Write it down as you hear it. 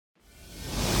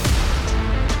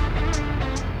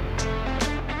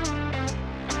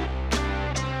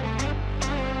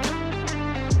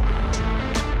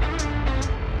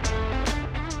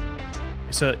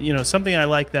So, something I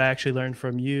like that I actually learned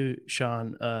from you,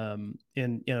 Shawn,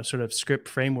 in, sort of script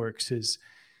frameworks is,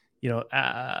 and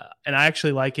I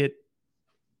actually like it.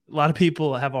 A lot of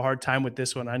people have a hard time with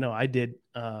this one. I know I did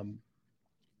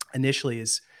initially,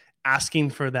 is asking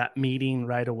for that meeting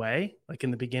right away, like in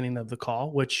the beginning of the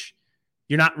call, which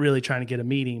you're not really trying to get a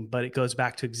meeting, but it goes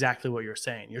back to exactly what you're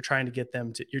saying. You're trying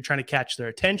to catch their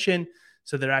attention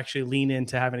so they're actually lean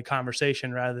into having a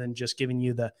conversation rather than just giving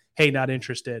you the, hey, not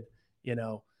interested,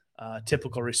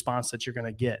 typical response that you're going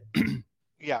to get. Do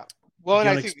Yeah. Well, and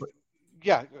you I want to think,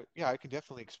 explain? yeah, I can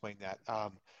definitely explain that.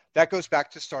 That goes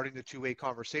back to starting the two-way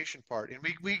conversation part, and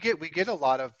we get a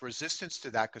lot of resistance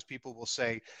to that because people will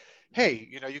say, "Hey,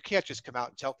 you can't just come out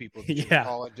and tell people that you're going to Yeah.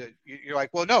 call and you're like,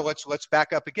 well, no, let's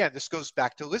back up again. This goes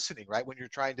back to listening, right? When you're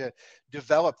trying to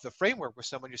develop the framework with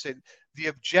someone, you say the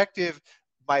objective,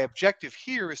 my objective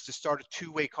here is to start a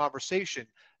two-way conversation,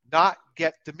 not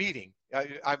get the meeting.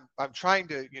 I'm trying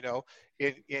to,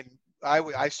 in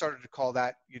I started to call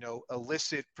that,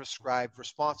 elicit prescribed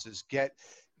responses.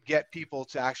 Get people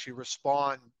to actually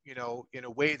respond, in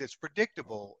a way that's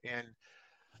predictable. And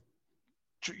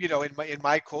in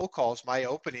my cold calls, my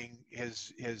opening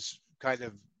has kind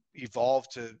of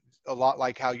evolved to a lot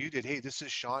like how you did. Hey, this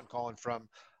is Shawn calling from,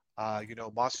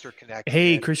 Monster Connect,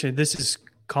 Hey, and Christian, this is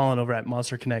Collin over at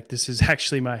Monster Connect. This is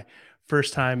actually my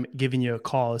first time giving you a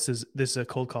call. This is a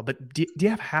cold call, but do you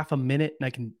have half a minute and I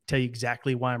can tell you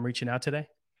exactly why I'm reaching out today?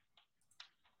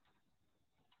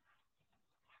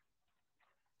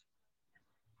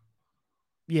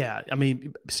 Yeah, I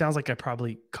mean, it sounds like I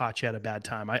probably caught you at a bad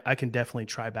time. I can definitely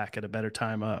try back at a better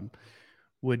time.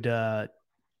 Would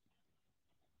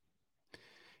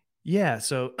Yeah,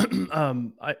 so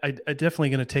I definitely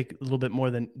going to take a little bit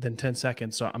more than 10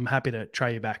 seconds. So I'm happy to try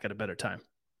you back at a better time.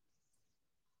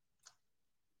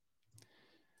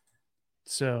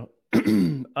 So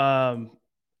I'd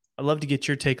love to get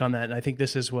your take on that, and I think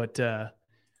this is what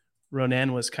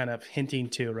Ronan was kind of hinting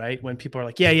to, right? When people are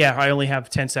like, yeah, I only have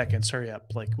 10 seconds. Hurry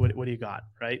up. Like, what do you got?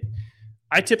 Right.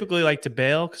 I typically like to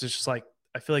bail because it's just like,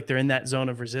 I feel like they're in that zone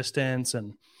of resistance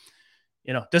and,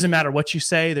 it doesn't matter what you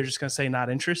say. They're just going to say not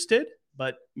interested,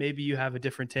 but maybe you have a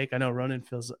different take. I know Ronan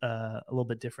feels a little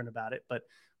bit different about it, but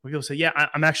when people say, yeah,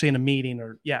 I'm actually in a meeting,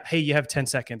 or yeah, hey, you have 10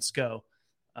 seconds, go.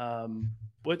 Um,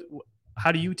 what,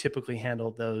 how do you typically handle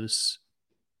those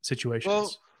well,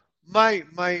 situations?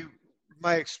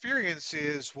 my experience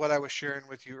is what I was sharing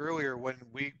with you earlier. When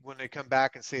they come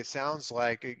back and say it sounds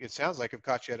like I've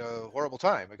caught you at a horrible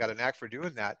time. I got a knack for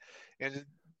doing that, and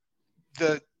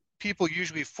the people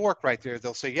usually fork right there.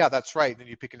 They'll say, yeah, that's right. And then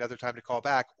you pick another time to call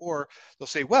back. Or they'll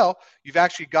say, well, you've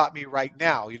actually got me right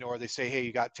now, or they say, hey,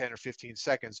 you got 10 or 15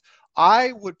 seconds.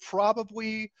 I would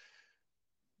probably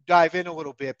dive in a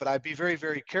little bit, but I'd be very,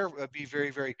 very careful. I'd be very,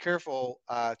 very careful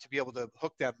to be able to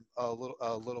hook them a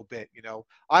little bit.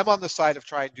 I'm on the side of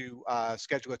trying to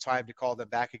schedule a time to call them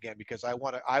back again because I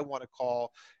want to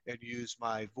call and use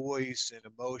my voice and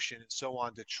emotion and so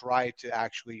on to try to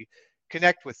actually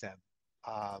connect with them.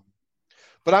 Um,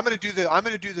 but I'm going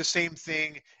to do the same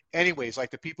thing anyways. Like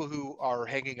the people who are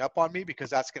hanging up on me, because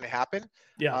that's going to happen.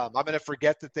 Yeah. I'm going to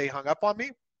forget that they hung up on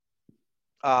me.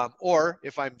 Or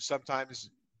if I'm sometimes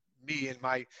me and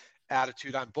my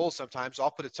attitude, I'm bull. Sometimes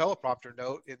I'll put a teleprompter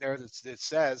note in there that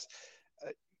says, uh,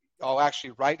 I'll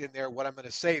actually write in there what I'm going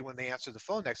to say when they answer the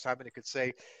phone next time, and it could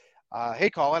say,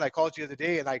 "Hey, Colin, I called you the other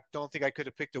day, and I don't think I could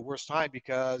have picked a worse time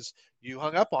because you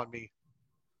hung up on me."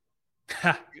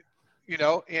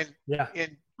 And Yeah.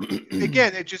 and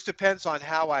again, it just depends on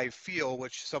how I feel.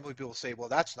 Which some people say, "Well,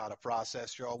 that's not a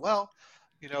process, Joe." Well,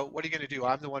 what are you going to do?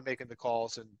 I'm the one making the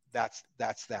calls, and that's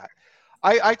that.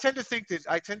 I tend to think that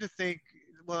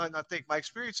well, not think. My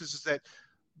experience is that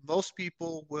most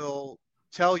people will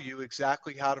tell you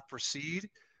exactly how to proceed.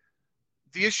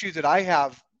 The issue that I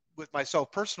have with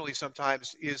myself personally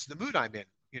sometimes is the mood I'm in,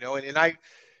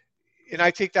 and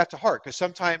I take that to heart because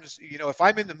sometimes, if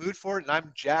I'm in the mood for it and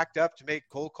I'm jacked up to make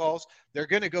cold calls, they're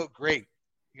going to go great,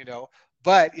 you know.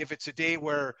 But if it's a day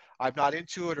where I'm not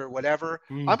into it or whatever,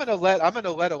 Mm. I'm going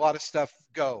to let a lot of stuff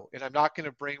go, and I'm not going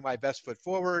to bring my best foot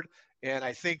forward. And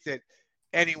I think that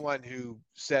anyone who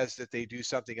says that they do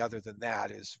something other than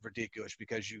that is ridiculous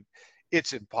because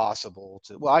it's impossible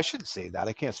to. Well, I shouldn't say that.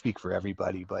 I can't speak for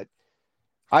everybody, but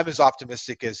I'm as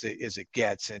optimistic as it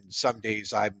gets, and some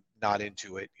days I'm not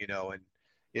into it, and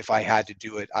if I had to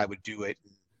do it, I would do it,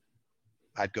 and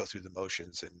I'd go through the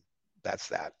motions, and that's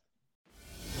that.